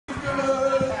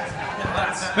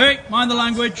Hey, mind the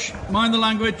language. Mind the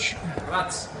language.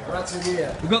 Rats in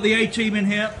here. We've got the A team in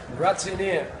here. Rats in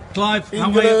here. Clive,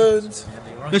 how are you? England.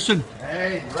 Listen,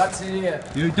 Hey, rats in here.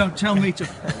 you don't tell me to.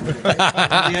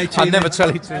 The A team I'd never in.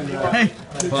 tell you to. Hey,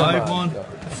 5-1,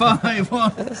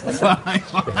 5-1,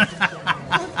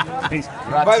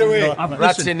 5-1. By the way, I've-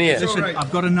 rats listen, in here. Listen,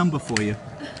 I've got a number for you.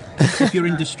 If you're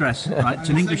in distress, right? It's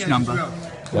an English number.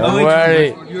 Don't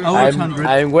worry. 0800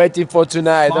 I'm waiting for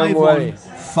tonight. Don't worry.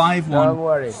 5-1, Don't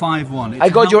worry. 5-1. It's I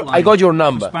got an your outline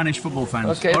number. for Spanish football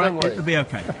fans. Okay, All right? don't worry. It'll be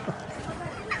okay.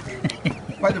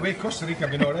 By the way, Costa Rica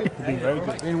been all right.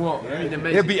 In what?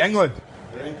 They'll beat England.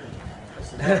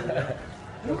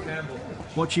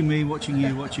 Watching me, watching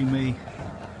you, watching me,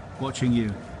 watching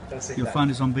you. You'll find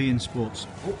us on beIN Sports.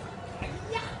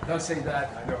 Don't say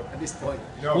that. I know. At this point.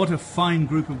 No. What a fine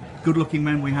group of good-looking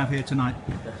men we have here tonight.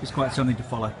 It's quite something to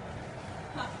follow.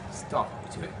 Stop.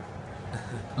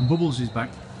 And Bubbles is back.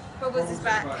 Bubbles is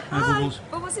back. Hi, Bubbles.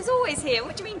 Bubbles is always here.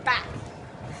 What do you mean back?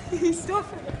 Stop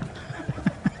it.